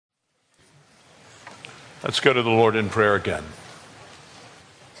Let's go to the Lord in prayer again.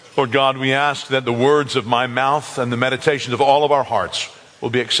 Lord God, we ask that the words of my mouth and the meditations of all of our hearts will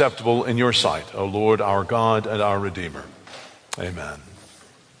be acceptable in your sight, O Lord, our God and our Redeemer. Amen.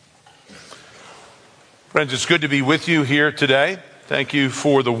 Friends, it's good to be with you here today. Thank you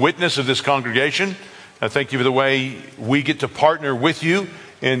for the witness of this congregation. I thank you for the way we get to partner with you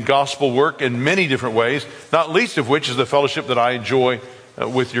in gospel work in many different ways, not least of which is the fellowship that I enjoy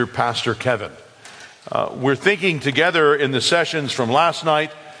with your pastor, Kevin. We're thinking together in the sessions from last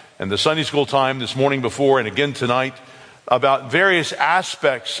night and the Sunday school time this morning before and again tonight about various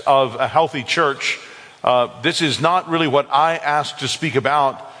aspects of a healthy church. This is not really what I asked to speak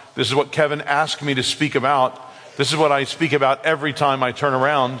about. This is what Kevin asked me to speak about. This is what I speak about every time I turn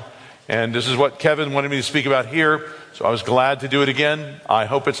around. And this is what Kevin wanted me to speak about here. So I was glad to do it again. I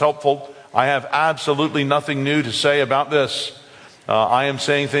hope it's helpful. I have absolutely nothing new to say about this. I am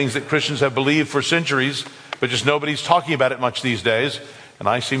saying things that Christians have believed for centuries, but just nobody's talking about it much these days. And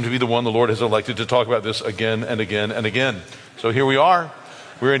I seem to be the one the Lord has elected to talk about this again and again and again. So here we are.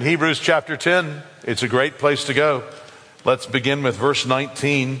 We're in Hebrews chapter 10. It's a great place to go. Let's begin with verse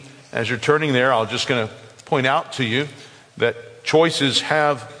 19. As you're turning there, I'm just going to point out to you that choices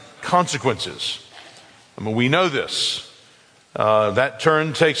have consequences. I mean, we know this. That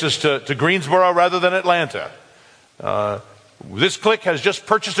turn takes us to Greensboro rather than Atlanta. This clique has just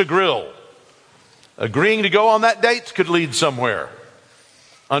purchased a grill. Agreeing to go on that date could lead somewhere.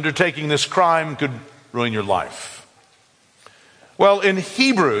 Undertaking this crime could ruin your life. Well, in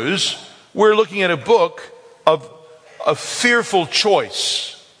Hebrews, we're looking at a book of a fearful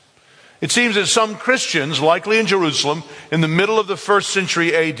choice. It seems that some Christians, likely in Jerusalem, in the middle of the first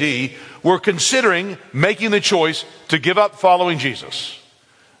century AD, were considering making the choice to give up following Jesus,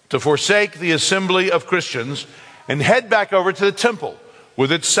 to forsake the assembly of Christians, and head back over to the temple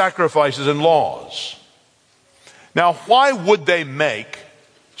with its sacrifices and laws. Now, why would they make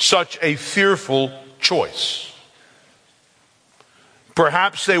such a fearful choice?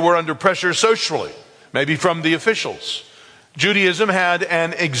 Perhaps they were under pressure socially, maybe from the officials. Judaism had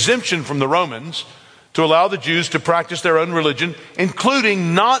an exemption from the Romans to allow the Jews to practice their own religion,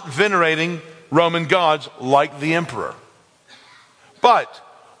 including not venerating Roman gods like the emperor. But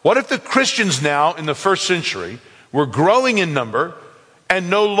what if the Christians now in the first century were growing in number and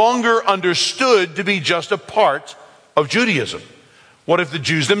no longer understood to be just a part of Judaism? What if the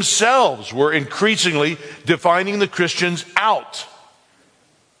Jews themselves were increasingly defining the Christians out?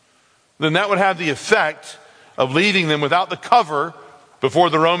 Then that would have the effect of leaving them without the cover before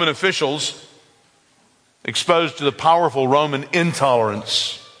the Roman officials, exposed to the powerful Roman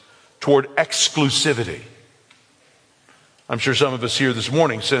intolerance toward exclusivity. I'm sure some of us here this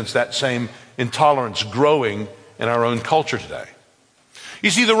morning sense that same intolerance growing in our own culture today. You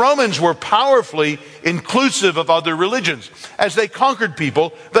see, the Romans were powerfully inclusive of other religions. As they conquered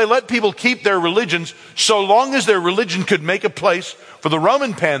people, they let people keep their religions so long as their religion could make a place for the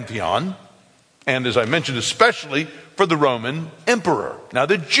Roman pantheon, and as I mentioned, especially for the Roman emperor. Now,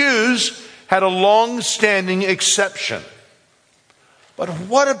 the Jews had a long-standing exception. But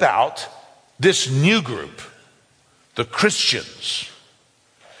what about this new group, the Christians?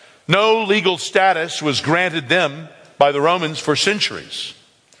 No legal status was granted them by the Romans for centuries.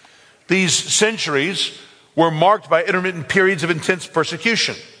 These centuries were marked by intermittent periods of intense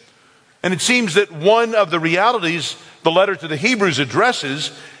persecution. And it seems that one of the realities the letter to the Hebrews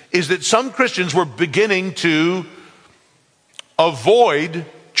addresses is that some Christians were beginning to avoid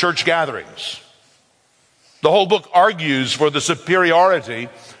church gatherings. The whole book argues for the superiority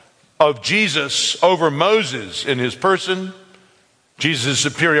of Jesus over Moses in his person, Jesus'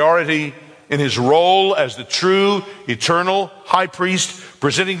 superiority in his role as the true, eternal high priest,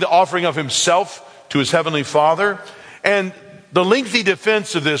 presenting the offering of himself to his heavenly Father. And the lengthy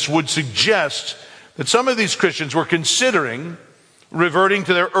defense of this would suggest that some of these Christians were considering reverting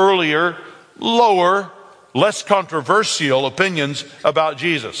to their earlier, lower, less controversial opinions about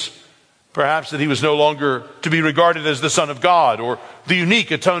Jesus. Perhaps that he was no longer to be regarded as the Son of God or the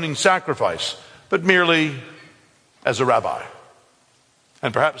unique atoning sacrifice, but merely as a rabbi.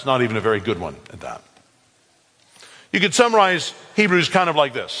 And perhaps not even a very good one at that. You could summarize Hebrews kind of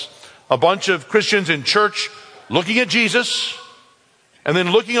like this. A bunch of Christians in church looking at Jesus and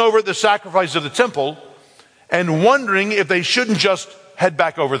then looking over at the sacrifice of the temple and wondering if they shouldn't just head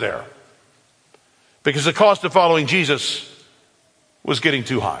back over there, because the cost of following Jesus was getting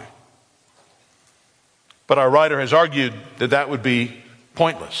too high. But our writer has argued that that would be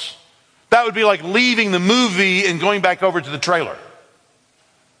pointless. That would be like leaving the movie and going back over to the trailer.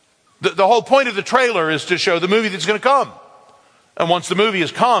 The whole point of the trailer is to show the movie that's going to come. And once the movie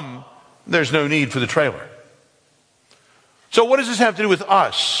has come, there's no need for the trailer. So what does this have to do with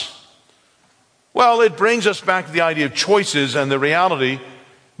us? Well, it brings us back to the idea of choices and the reality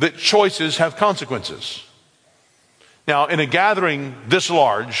that choices have consequences. Now, in a gathering this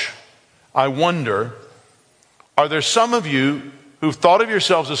large, I wonder, are there some of you who've thought of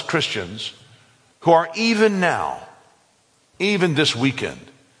yourselves as Christians who are even now, even this weekend,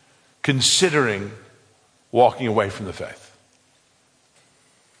 considering walking away from the faith?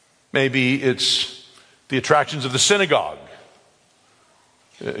 Maybe it's the attractions of the synagogue.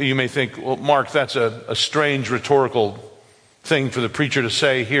 You may think, well, Mark, that's a strange rhetorical thing for the preacher to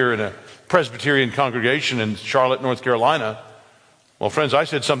say here in a Presbyterian congregation in Charlotte, North Carolina. Well, friends, I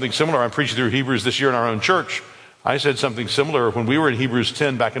said something similar. I'm preaching through Hebrews this year in our own church. I said something similar when we were in Hebrews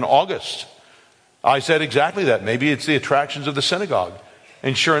 10 back in August. I said exactly that. Maybe it's the attractions of the synagogue.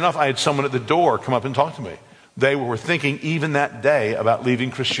 And sure enough, I had someone at the door come up and talk to me. They were thinking even that day about leaving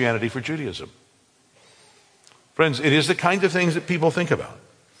Christianity for Judaism. Friends, it is the kind of things that people think about.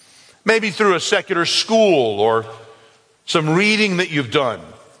 Maybe through a secular school or some reading that you've done.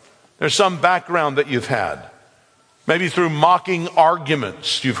 There's some background that you've had. Maybe through mocking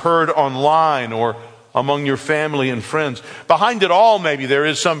arguments you've heard online or among your family and friends. Behind it all, maybe there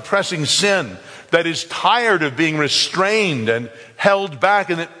is some pressing sin that is tired of being restrained and held back,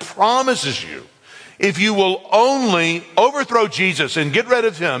 and it promises you, if you will only overthrow Jesus and get rid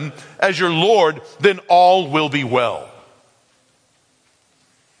of him as your Lord, then all will be well.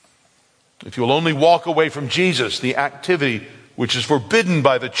 If you will only walk away from Jesus, the activity which is forbidden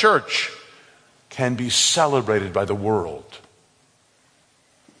by the church can be celebrated by the world.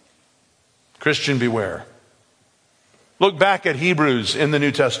 Christian, beware. Look back at Hebrews in the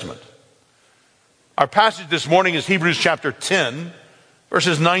New Testament. Our passage this morning is Hebrews chapter 10,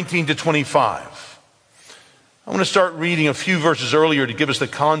 verses 19 to 25. I want to start reading a few verses earlier to give us the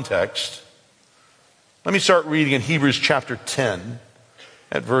context. Let me start reading in Hebrews chapter 10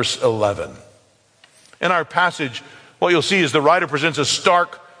 at verse 11. In our passage, what you'll see is the writer presents a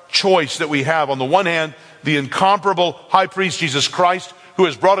stark choice that we have. On the one hand, the incomparable high priest Jesus Christ, who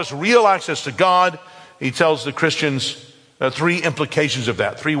has brought us real access to God. He tells the Christians three implications of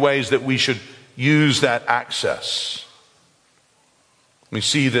that, three ways that we should use that access. We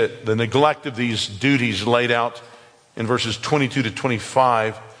see that the neglect of these duties laid out in verses 22 to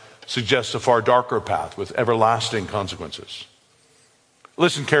 25 suggests a far darker path with everlasting consequences.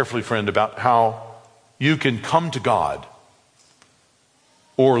 Listen carefully, friend, about how you can come to God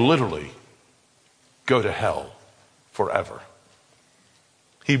or literally go to hell forever.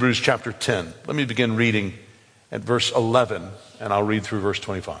 Hebrews chapter 10. Let me begin reading at verse 11, and I'll read through verse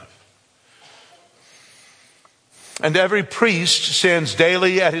 25. And every priest stands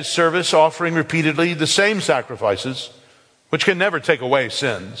daily at his service, offering repeatedly the same sacrifices, which can never take away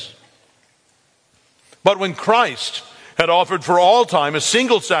sins. But when Christ had offered for all time a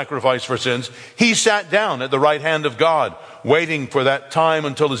single sacrifice for sins, he sat down at the right hand of God, waiting for that time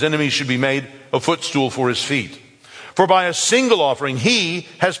until his enemies should be made a footstool for his feet. For by a single offering, he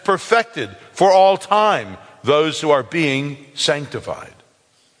has perfected for all time those who are being sanctified.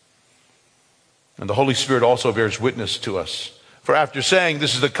 And the Holy Spirit also bears witness to us. For after saying,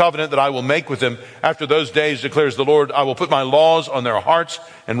 this is the covenant that I will make with them, after those days, declares the Lord, I will put my laws on their hearts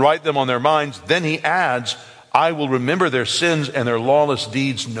and write them on their minds. Then he adds, I will remember their sins and their lawless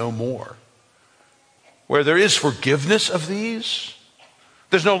deeds no more. Where there is forgiveness of these,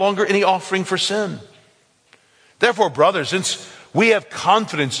 there's no longer any offering for sin. Therefore, brothers, since we have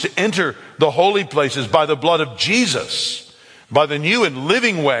confidence to enter the holy places by the blood of Jesus, by the new and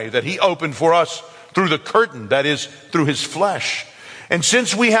living way that he opened for us through the curtain, that is, through his flesh. And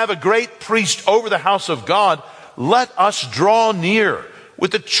since we have a great priest over the house of God, let us draw near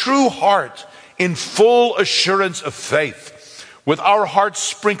with a true heart in full assurance of faith, with our hearts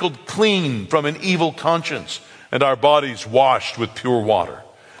sprinkled clean from an evil conscience and our bodies washed with pure water.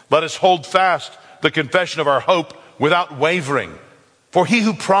 Let us hold fast the confession of our hope without wavering, for he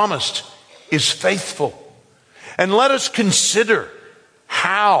who promised is faithful. And let us consider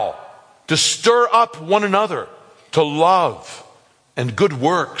how to stir up one another to love and good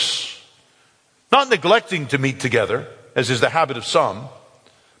works, not neglecting to meet together, as is the habit of some,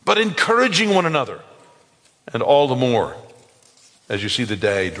 but encouraging one another, and all the more as you see the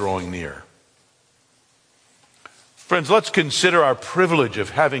day drawing near. Friends, let's consider our privilege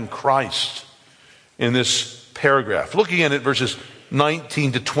of having Christ in this paragraph. Looking at it, verses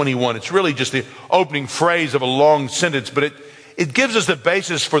 19 to 21, it's really just the opening phrase of a long sentence, but it gives us the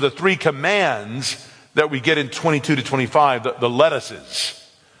basis for the three commands that we get in 22 to 25, the lettuces.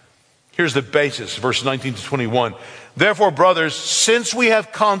 Here's the basis, verse 19 to 21. Therefore, brothers, since we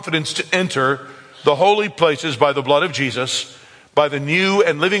have confidence to enter the holy places by the blood of Jesus, by the new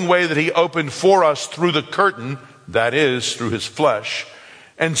and living way that he opened for us through the curtain, that is, through his flesh.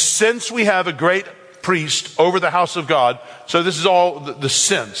 And since we have a great priest over the house of God, so this is all the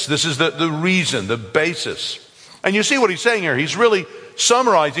sense, this is the reason, the basis. And you see what he's saying here. He's really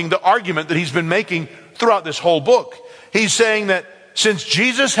summarizing the argument that he's been making throughout this whole book. He's saying that since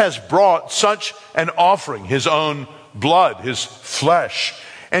Jesus has brought such an offering, his own blood, his flesh,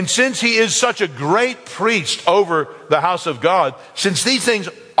 and since he is such a great priest over the house of God, since these things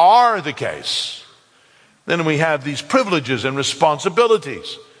are the case, then we have these privileges and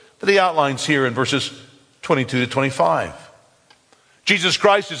responsibilities that he outlines here in verses 22 to 25. Jesus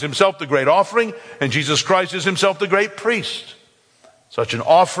Christ is himself the great offering, and Jesus Christ is himself the great priest. Such an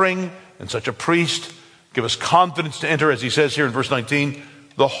offering and such a priest give us confidence to enter, as he says here in verse 19,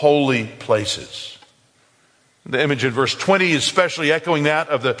 the holy places. The image in verse 20 is especially echoing that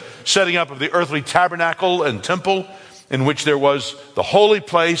of the setting up of the earthly tabernacle and temple, in which there was the holy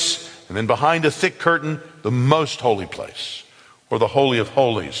place, and then behind a thick curtain, the most holy place, or the Holy of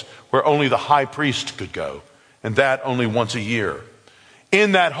Holies, where only the high priest could go, and that only once a year.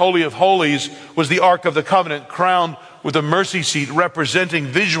 In that Holy of Holies was the Ark of the Covenant, crowned with a mercy seat representing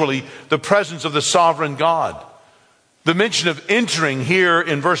visually the presence of the sovereign God. The mention of entering here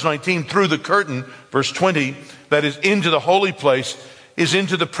in verse 19 through the curtain, verse 20, that is into the holy place, is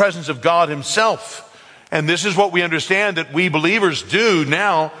into the presence of God himself. And this is what we understand that we believers do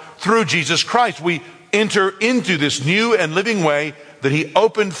now through Jesus Christ. We enter into this new and living way that he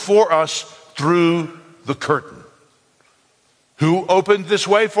opened for us through the curtain. Who opened this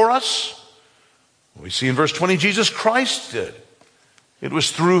way for us? We see in verse 20, Jesus Christ did. It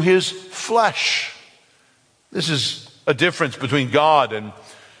was through his flesh. This is a difference between God and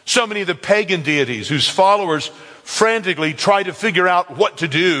so many of the pagan deities whose followers frantically try to figure out what to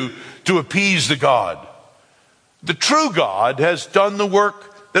do to appease the God. The true God has done the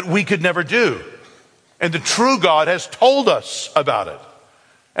work that we could never do. And the true God has told us about it.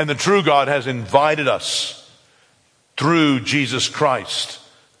 And the true God has invited us through Jesus Christ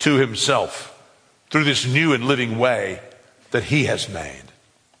to himself, through this new and living way that he has made.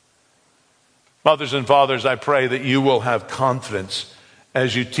 Mothers and fathers, I pray that you will have confidence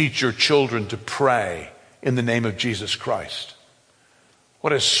as you teach your children to pray in the name of Jesus Christ.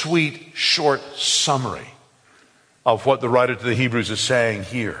 What a sweet, short summary of what the writer to the Hebrews is saying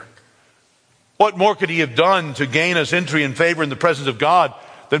here. What more could he have done to gain us entry and favor in the presence of God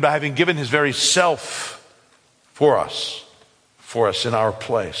than by having given his very self for us in our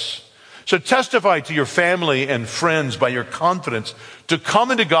place? So testify to your family and friends by your confidence to come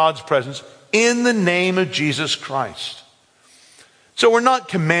into God's presence in the name of Jesus Christ. So we're not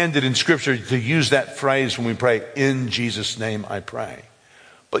commanded in Scripture to use that phrase when we pray, in Jesus' name I pray.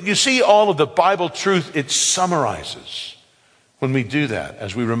 But you see all of the Bible truth it summarizes when we do that,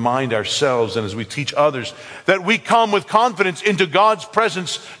 as we remind ourselves and as we teach others that we come with confidence into God's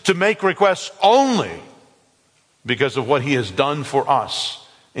presence to make requests only because of what he has done for us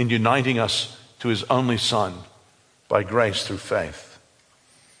in uniting us to his only Son by grace through faith.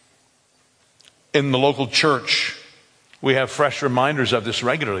 In the local church, we have fresh reminders of this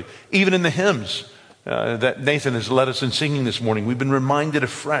regularly. Even in the hymns that Nathan has led us in singing this morning, we've been reminded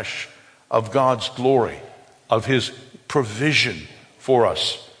afresh of God's glory, of his provision for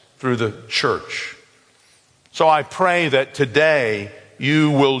us through the church. So I pray that today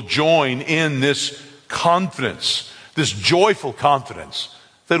you will join in this confidence, this joyful confidence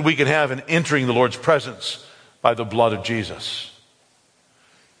that we can have in entering the Lord's presence by the blood of Jesus.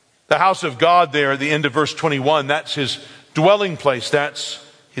 The house of God there at the end of verse 21, that's his dwelling place, that's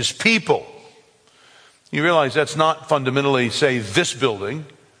his people. You realize that's not fundamentally, say, this building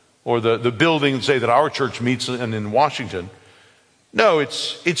or the building, say, that our church meets in Washington. No,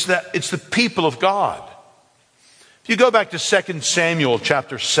 it's the people of God. If you go back to 2 Samuel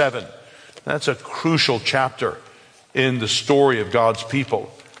chapter 7, that's a crucial chapter in the story of God's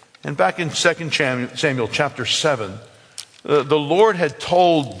people. And back in 2 Samuel chapter 7, the Lord had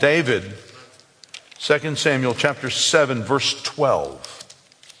told David, 2 Samuel chapter 7, verse 12,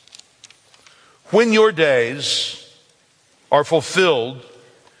 when your days are fulfilled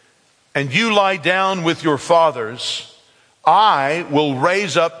and you lie down with your fathers, I will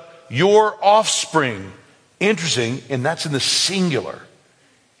raise up your offspring. Interesting, and that's in the singular.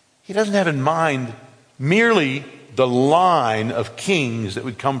 He doesn't have in mind merely the line of kings that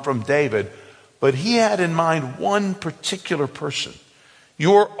would come from David, but he had in mind one particular person,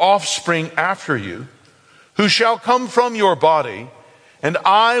 your offspring after you, who shall come from your body, and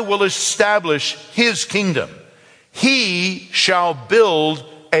I will establish his kingdom. He shall build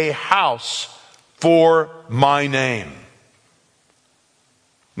a house for my name.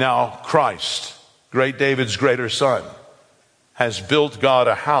 Now Christ, great David's greater son, has built God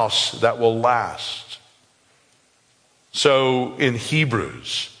a house that will last. So in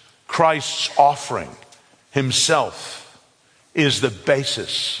Hebrews, Christ's offering himself is the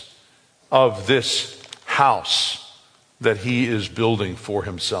basis of this house that he is building for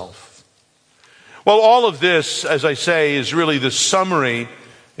himself. Well, all of this, as I say, is really the summary.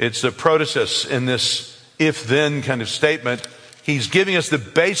 It's the protasis in this if-then kind of statement. He's giving us the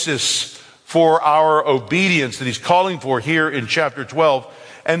basis for our obedience that he's calling for here in chapter 12.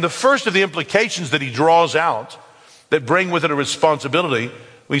 And the first of the implications that he draws out that bring with it a responsibility,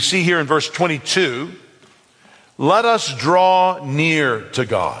 we see here in verse 22. Let us draw near to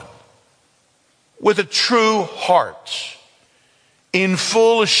God with a true heart, in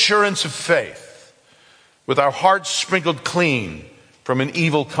full assurance of faith, with our hearts sprinkled clean from an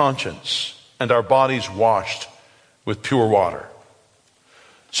evil conscience and our bodies washed with pure water.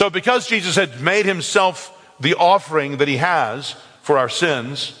 So because Jesus had made himself the offering that he has for our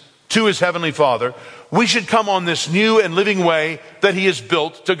sins to his heavenly Father, we should come on this new and living way that he has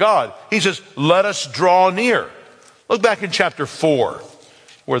built to God. He says, let us draw near. Look back in chapter 4,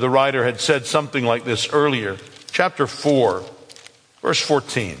 where the writer had said something like this earlier. Chapter 4, verse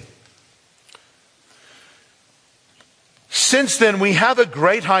 14. Since then we have a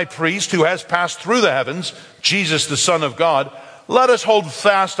great high priest who has passed through the heavens, Jesus the Son of God, let us hold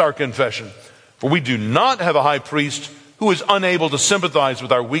fast our confession. For we do not have a high priest who is unable to sympathize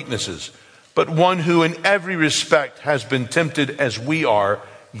with our weaknesses, but one who in every respect has been tempted as we are,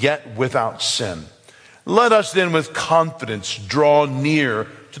 yet without sin. Let us then with confidence draw near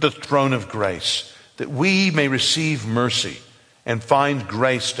to the throne of grace, that we may receive mercy and find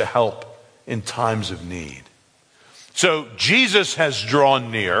grace to help in times of need. So Jesus has drawn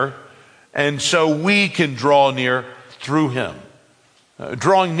near, and so we can draw near through him.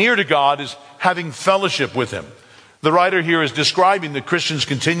 Drawing near to God is having fellowship with him. The writer here is describing the Christian's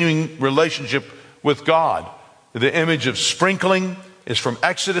continuing relationship with God. The image of sprinkling is from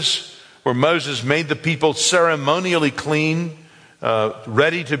Exodus, where Moses made the people ceremonially clean,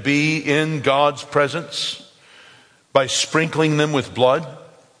 ready to be in God's presence by sprinkling them with blood.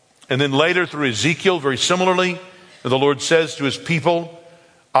 And then later through Ezekiel, very similarly, the Lord says to his people,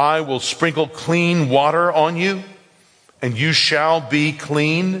 I will sprinkle clean water on you, and you shall be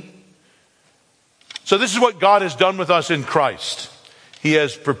clean. So this is what God has done with us in Christ. He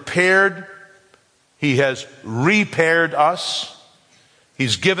has prepared, he has repaired us.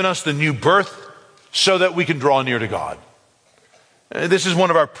 He's given us the new birth so that we can draw near to God. This is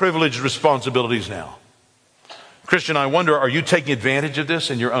one of our privileged responsibilities now. Christian, I wonder, are you taking advantage of this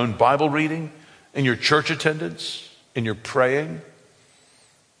in your own Bible reading, in your church attendance, in your praying?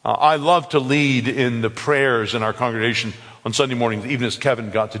 I love to lead in the prayers in our congregation on Sunday mornings, even as Kevin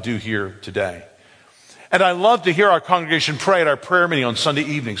got to do here today. And I love to hear our congregation pray at our prayer meeting on Sunday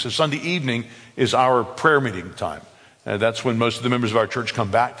evening. So Sunday evening is our prayer meeting time. That's when most of the members of our church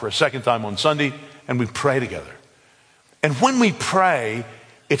come back for a second time on Sunday, and we pray together. And when we pray,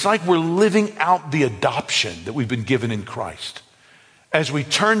 it's like we're living out the adoption that we've been given in Christ. As we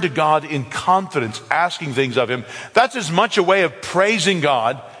turn to God in confidence, asking things of him, that's as much a way of praising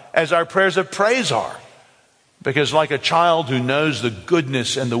God as our prayers of praise are. Because like a child who knows the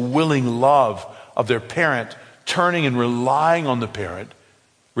goodness and the willing love of their parent, turning and relying on the parent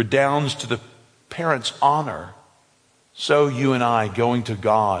redounds to the parent's honor. So you and I going to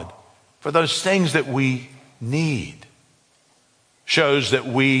God for those things that we need shows that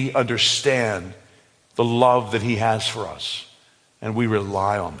we understand the love that he has for us, and we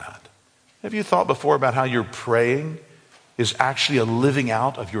rely on that. Have you thought before about how your praying is actually a living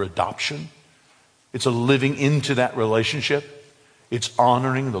out of your adoption? It's a living into that relationship. It's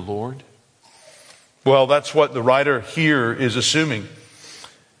honoring the Lord. Well, that's what the writer here is assuming.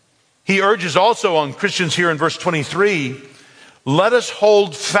 He urges also on Christians here in verse 23, let us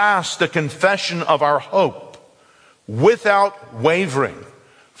hold fast the confession of our hope without wavering,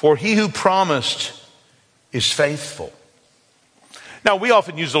 for he who promised is faithful. Now, we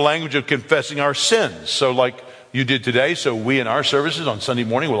often use the language of confessing our sins. So like you did today, so we in our services on Sunday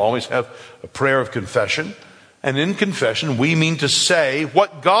morning will always have a prayer of confession. And in confession, we mean to say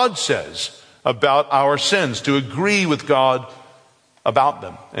what God says about our sins, to agree with God about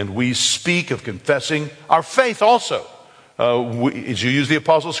them. And we speak of confessing our faith also. As you use the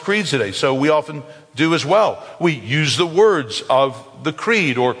Apostles' Creed today, so we often do as well. We use the words of the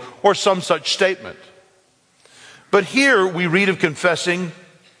creed or some such statement. But here we read of confessing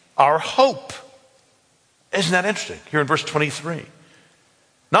our hope. Isn't that interesting? Here in verse 23.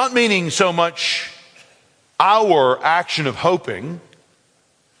 Not meaning so much our action of hoping,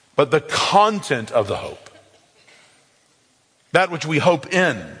 but the content of the hope. That which we hope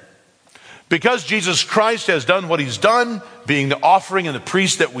in. Because Jesus Christ has done what he's done, being the offering and the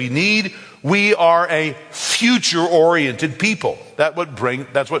priest that we need, we are a future-oriented people. That's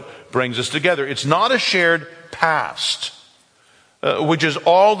what brings us together. It's not a shared past, which is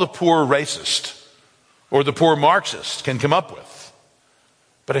all the poor racist or the poor Marxist can come up with,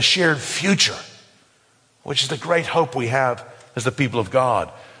 but a shared future, which is the great hope we have as the people of God.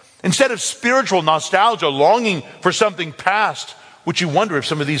 Instead of spiritual nostalgia, longing for something past, which you wonder if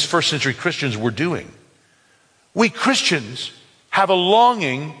some of these first century Christians were doing, we Christians have a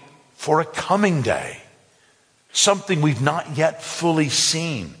longing for a coming day, something we've not yet fully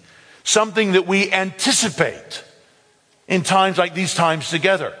seen, something that we anticipate in times like these times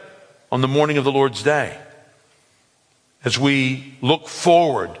together on the morning of the Lord's Day, as we look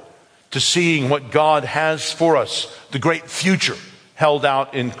forward to seeing what God has for us, the great future held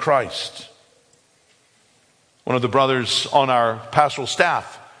out in Christ. One of the brothers on our pastoral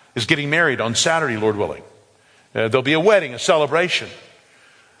staff is getting married on Saturday, Lord willing. There'll be a wedding, a celebration.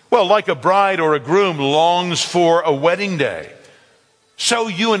 Well, like a bride or a groom longs for a wedding day, so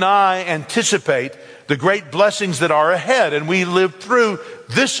you and I anticipate the great blessings that are ahead, and we live through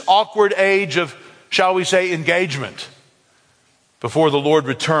this awkward age of, shall we say, engagement before the Lord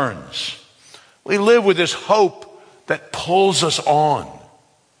returns. We live with this hope that pulls us on.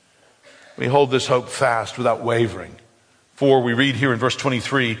 We hold this hope fast without wavering. For we read here in verse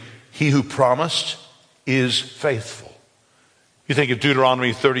 23, he who promised is faithful. You think of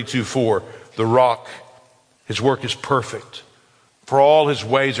Deuteronomy 32:4, the rock, his work is perfect. For all his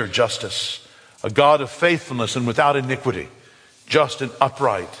ways are justice. A God of faithfulness and without iniquity. Just and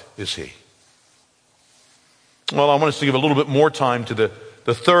upright is he. Well, I want us to give a little bit more time to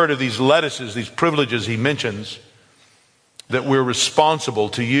the third of these lettuces, these privileges he mentions that we're responsible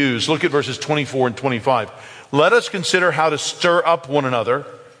to use. Look at verses 24 and 25. Let us consider how to stir up one another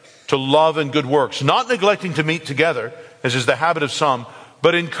to love and good works, not neglecting to meet together, as is the habit of some,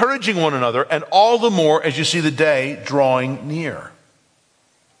 but encouraging one another, and all the more as you see the day drawing near.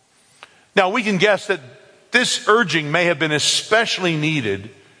 Now, we can guess that this urging may have been especially needed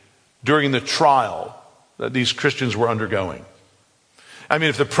during the trial that these Christians were undergoing. I mean,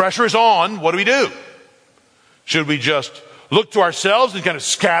 if the pressure is on, what do? Should we just look to ourselves and kind of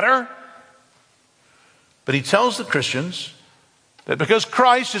scatter? But he tells the Christians that because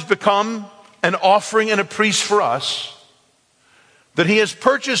Christ has become an offering and a priest for us, that he has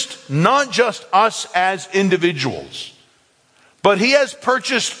purchased not just us as individuals, but he has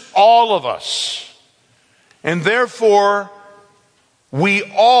purchased all of us. And therefore, we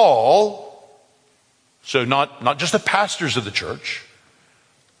all, so not just the pastors of the church,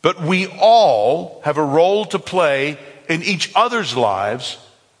 but we all have a role to play in each other's lives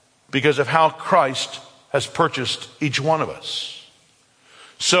because of how Christ has purchased each one of us.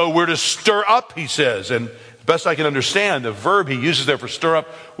 So we're to stir up, he says, and best I can understand, the verb he uses there for stir up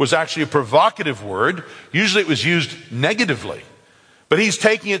was actually a provocative word. Usually it was used negatively. But he's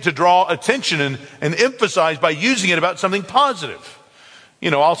taking it to draw attention and emphasize by using it about something positive.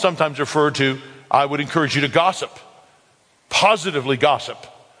 You know, I'll sometimes refer to, I would encourage you to gossip. Positively gossip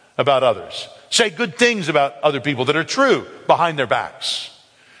about others. Say good things about other people that are true behind their backs.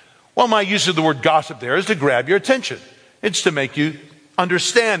 Well, my use of the word gossip there is to grab your attention. It's to make you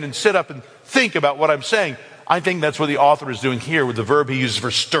understand and sit up and think about what I'm saying. I think that's what the author is doing here with the verb he uses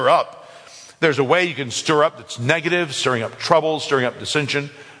for stir up. There's a way you can stir up that's negative, stirring up trouble, stirring up dissension.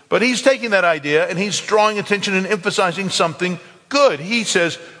 But he's taking that idea and he's drawing attention and emphasizing something good. He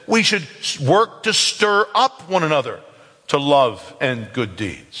says we should work to stir up one another to love and good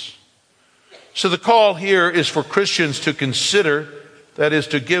deeds. So the call here is for Christians to consider, that is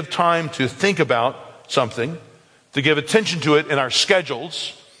to give time to think about something, to give attention to it in our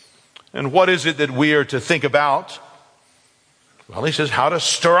schedules. And what is it that we are to think about? Well, he says how to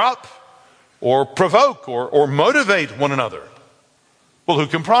stir up or provoke or motivate one another. Well, who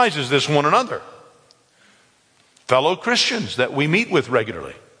comprises this one another? Fellow Christians that we meet with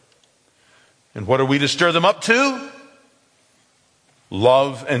regularly. And what are we to stir them up to?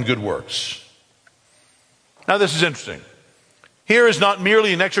 Love and good works. Now this is interesting. Here is not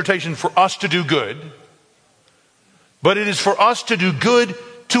merely an exhortation for us to do good, but it is for us to do good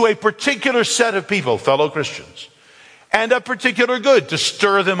to a particular set of people, fellow Christians, and a particular good, to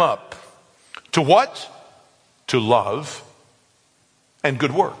stir them up. To what? To love and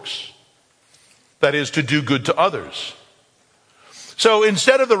good works. That is, to do good to others. So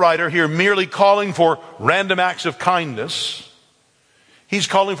instead of the writer here merely calling for random acts of kindness, he's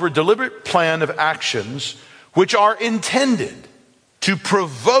calling for a deliberate plan of actions which are intended to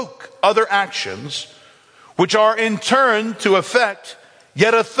provoke other actions, which are in turn to affect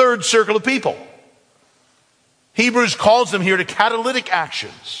yet a third circle of people. Hebrews calls them here to catalytic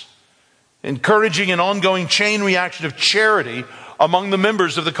actions, encouraging an ongoing chain reaction of charity among the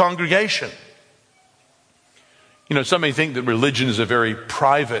members of the congregation. You know, some may think that religion is a very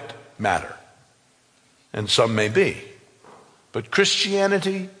private matter, and some may be. But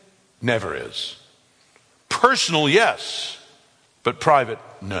Christianity never is. Personal, yes, but private,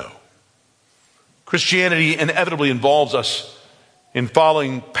 no. Christianity inevitably involves us in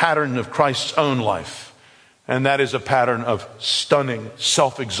following pattern of Christ's own life, and that is a pattern of stunning,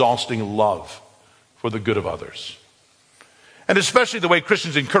 self-exhausting love for the good of others. And especially the way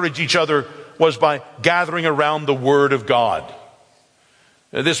Christians encourage each other was by gathering around the Word of God.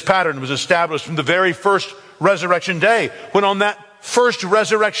 This pattern was established from the very first resurrection day, when on that first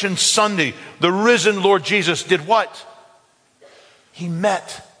resurrection Sunday, the risen Lord Jesus did what? He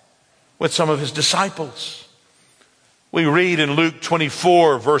met with some of his disciples. We read in Luke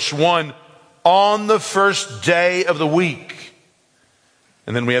 24, verse 1, on the first day of the week.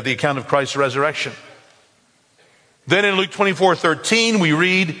 And then we have the account of Christ's resurrection. Then in Luke 24:13, we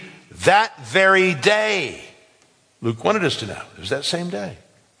read, that very day. Luke wanted us to know it was that same day.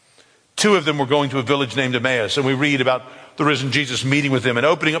 Two of them were going to a village named Emmaus, and we read about the risen Jesus meeting with them and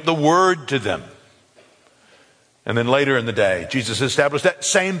opening up the Word to them. And then later in the day, Jesus established that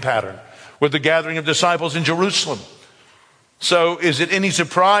same pattern with the gathering of disciples in Jerusalem. So is it any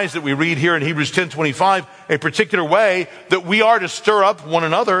surprise that we read here in Hebrews 10:25, a particular way that we are to stir up one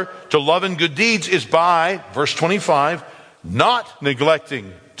another to love and good deeds is by, verse 25, not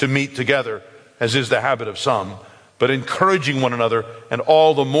neglecting to meet together, as is the habit of some, but encouraging one another, and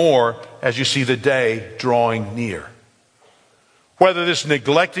all the more as you see the day drawing near. Whether this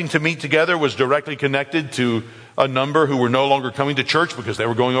neglecting to meet together was directly connected to a number who were no longer coming to church because they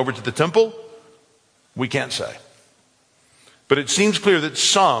were going over to the temple, we can't say. But it seems clear that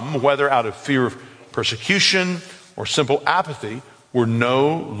some, whether out of fear of persecution or simple apathy, were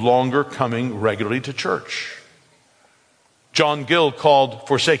no longer coming regularly to church. John Gill called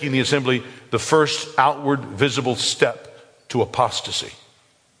forsaking the assembly the first outward visible step to apostasy.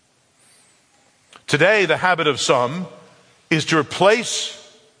 Today, the habit of some is to replace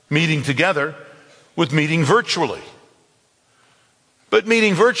meeting together with meeting virtually. But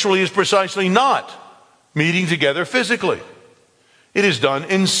meeting virtually is precisely not meeting together physically. It is done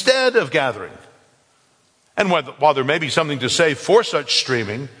instead of gathering. And while there may be something to say for such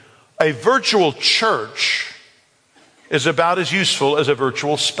streaming, a virtual church is about as useful as a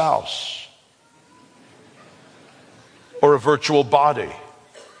virtual spouse or a virtual body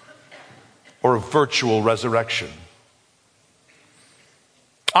or a virtual resurrection.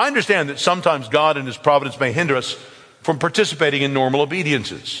 I understand that sometimes God in His providence may hinder us from participating in normal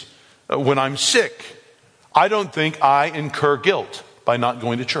obediences. When I'm sick, I don't think I incur guilt by not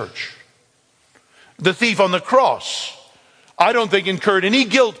going to church. The thief on the cross, I don't think incurred any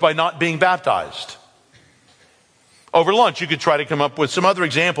guilt by not being baptized. Over lunch, you could try to come up with some other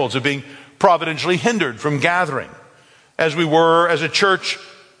examples of being providentially hindered from gathering, as we were as a church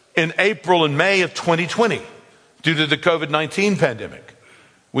in April and May of 2020 due to the COVID-19 pandemic.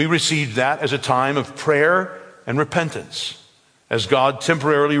 We received that as a time of prayer and repentance, as God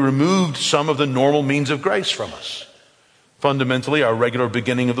temporarily removed some of the normal means of grace from us. Fundamentally, our regular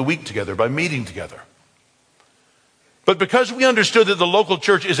beginning of the week together by meeting together. But because we understood that the local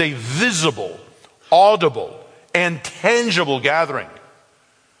church is a visible, audible, and tangible gathering,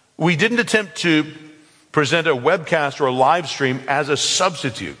 we didn't attempt to present a webcast or a live stream as a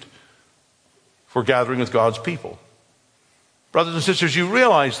substitute for gathering with God's people. Brothers and sisters, you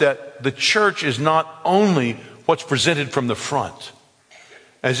realize that the church is not only what's presented from the front,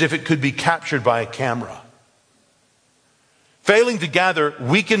 as if it could be captured by a camera. Failing to gather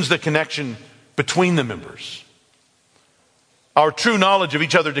weakens the connection between the members. Our true knowledge of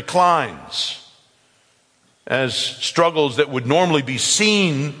each other declines as struggles that would normally be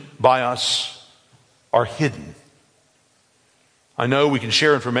seen by us are hidden. I know we can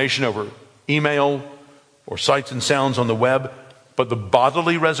share information over email or sights and sounds on the web, but the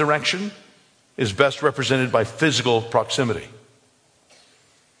bodily resurrection is best represented by physical proximity.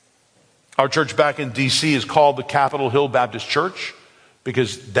 Our church back in D.C. is called the Capitol Hill Baptist Church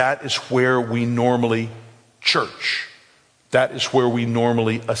because that is where we normally church. That is where we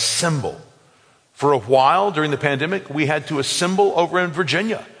normally assemble. For a while during the pandemic, we had to assemble over in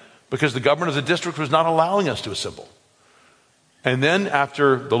Virginia because the government of the district was not allowing us to assemble. And then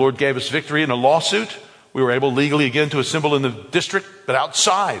after the Lord gave us victory in a lawsuit, we were able legally again to assemble in the district, but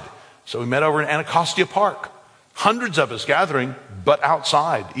outside. So we met over in Anacostia Park. hundreds of us gathering, but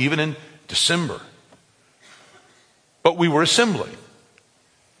outside, even in December. But we were assembling.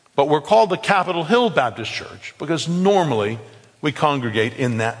 But we're called the Capitol Hill Baptist Church because normally we congregate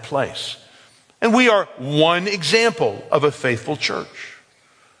in that place. And we are one example of a faithful church.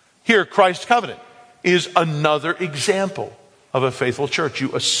 Here, Christ Covenant is another example of a faithful church.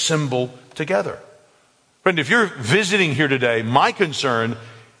 You assemble together. Friend, if you're visiting here today, my concern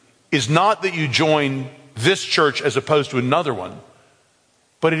is not that you join this church as opposed to another one,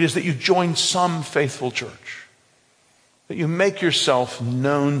 but it is that you join some faithful church. That you make yourself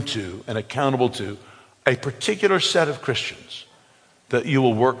known to and accountable to a particular set of Christians that you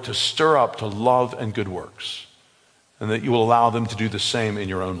will work to stir up to love and good works, and that you will allow them to do the same in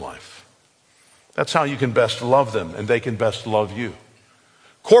your own life. That's how you can best love them, and they can best love you.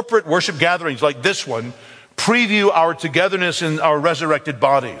 Corporate worship gatherings like this one preview our togetherness in our resurrected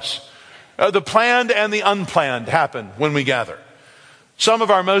bodies. The planned and the unplanned happen when we gather. Some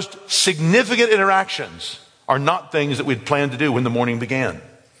of our most significant interactions are not things that we'd planned to do when the morning began.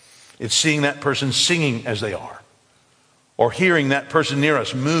 It's seeing that person singing as they are, or hearing that person near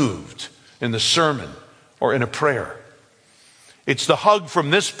us moved in the sermon or in a prayer. It's the hug from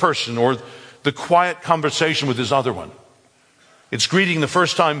this person or the quiet conversation with this other one. It's greeting the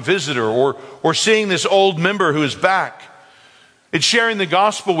first-time visitor or seeing this old member who is back. It's sharing the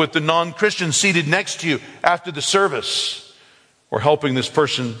gospel with the non-Christian seated next to you after the service, or helping this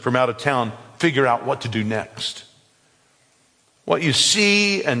person from out of town figure out what to do next. What you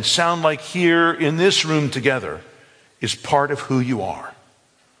see and sound like here in this room together is part of who you are.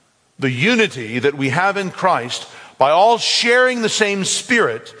 The unity that we have in Christ, by all sharing the same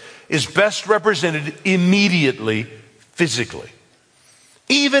Spirit, is best represented immediately, physically.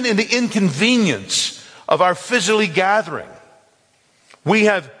 Even in the inconvenience of our physically gathering, we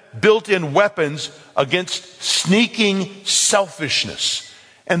have built-in weapons against sneaking selfishness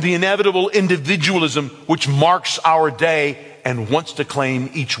and the inevitable individualism which marks our day and wants to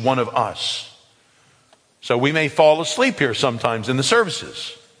claim each one of us. So we may fall asleep here sometimes in the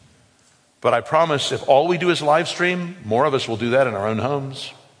services. But I promise if all we do is live stream, more of us will do that in our own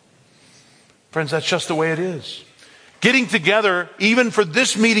homes. Friends, that's just the way it is. Getting together, even for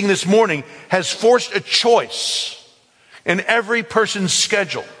this meeting this morning, has forced a choice in every person's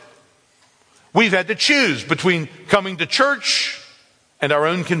schedule. We've had to choose between coming to church and our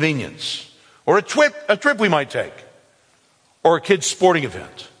own convenience, or a trip we might take, or a kid's sporting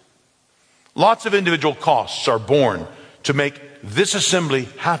event. Lots of individual costs are borne to make this assembly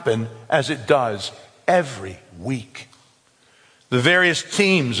happen as it does every week. The various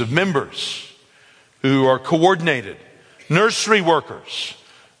teams of members who are coordinated, nursery workers,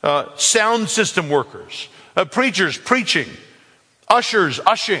 sound system workers, preachers preaching, ushers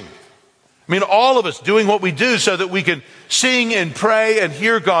ushing. I mean, all of us doing what we do so that we can sing and pray and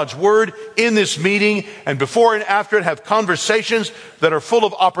hear God's word in this meeting, and before and after it have conversations that are full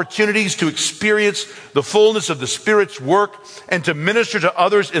of opportunities to experience the fullness of the Spirit's work and to minister to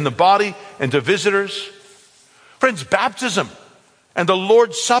others in the body and to visitors. Friends, baptism and the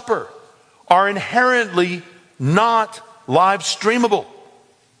Lord's Supper are inherently not live streamable.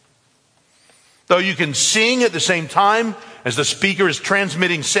 Though you can sing at the same time as the speaker is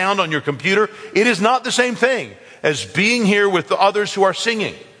transmitting sound on your computer, it is not the same thing as being here with the others who are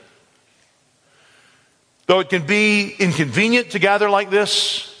singing. Though it can be inconvenient to gather like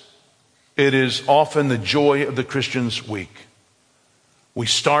this, it is often the joy of the Christian's week. We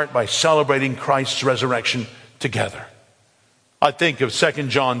start by celebrating Christ's resurrection together. I think of 2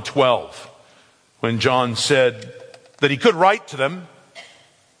 John 12, when John said that he could write to them,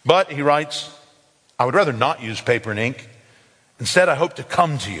 but he writes, I would rather not use paper and ink. Instead, I hope to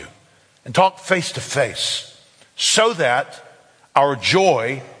come to you and talk face to face so that our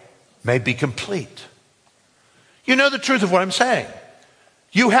joy may be complete. You know the truth of what I'm saying.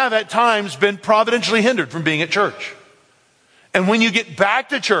 You have at times been providentially hindered from being at church. And when you get back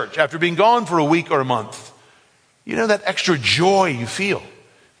to church after being gone for a week or a month, you know that extra joy you feel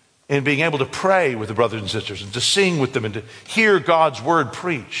in being able to pray with the brothers and sisters and to sing with them and to hear God's word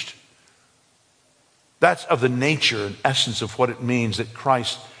preached. That's of the nature and essence of what it means that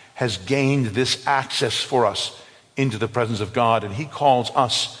Christ has gained this access for us into the presence of God, and he calls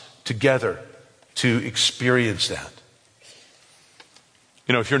us together to experience that.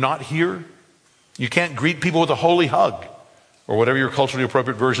 You know, if you're not here, you can't greet people with a holy hug or whatever your culturally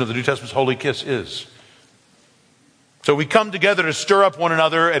appropriate version of the New Testament's holy kiss is. So we come together to stir up one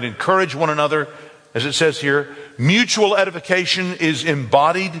another and encourage one another. As it says here, mutual edification is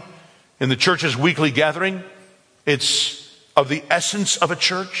embodied in the church's weekly gathering. It's of the essence of a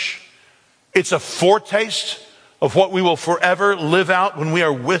church. It's a foretaste of what we will forever live out when we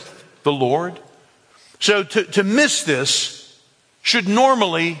are with the Lord. So to miss this should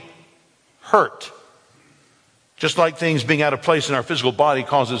normally hurt. Just like things being out of place in our physical body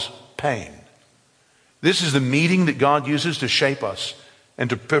causes pain. This is the meeting that God uses to shape us and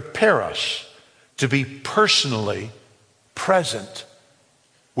to prepare us to be personally present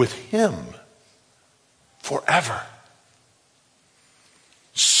with Him forever.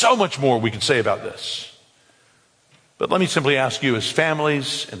 So much more we could say about this. But let me simply ask you as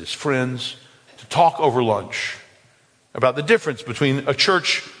families and as friends to talk over lunch about the difference between a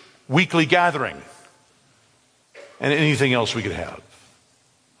church weekly gathering and anything else we could have.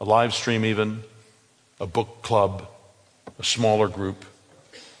 A live stream even, a book club, a smaller group.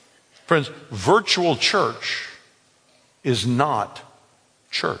 Friends, virtual church is not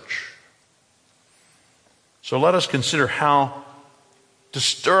church. So let us consider how to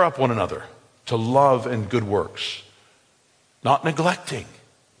stir up one another to love and good works, not neglecting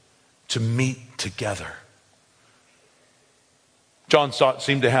to meet together. John Stott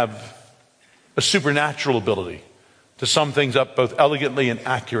seemed to have a supernatural ability to sum things up both elegantly and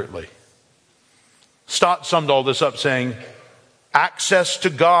accurately. Stott summed all this up saying, access to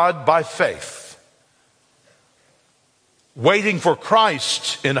God by faith, waiting for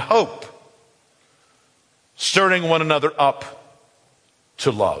Christ in hope, stirring one another up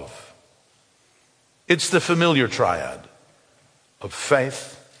to love. It's the familiar triad of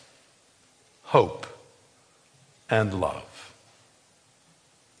faith, hope, and love.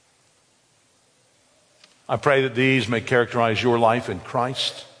 I pray that these may characterize your life in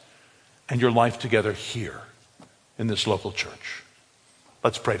Christ and your life together here in this local church.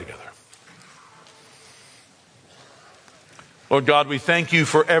 Let's pray together. Lord God, we thank you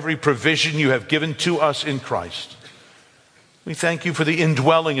for every provision you have given to us in Christ. We thank you for the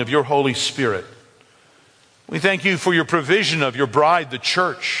indwelling of your Holy Spirit. We thank you for your provision of your bride, the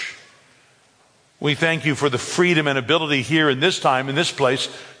church. We thank you for the freedom and ability here in this time, in this place,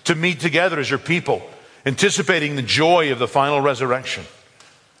 to meet together as your people, anticipating the joy of the final resurrection.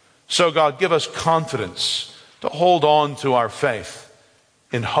 So God, give us confidence to hold on to our faith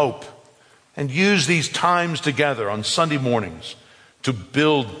in hope and use these times together on Sunday mornings to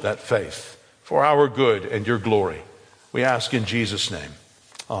build that faith for our good and your glory. We ask in Jesus' name.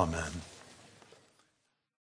 Amen.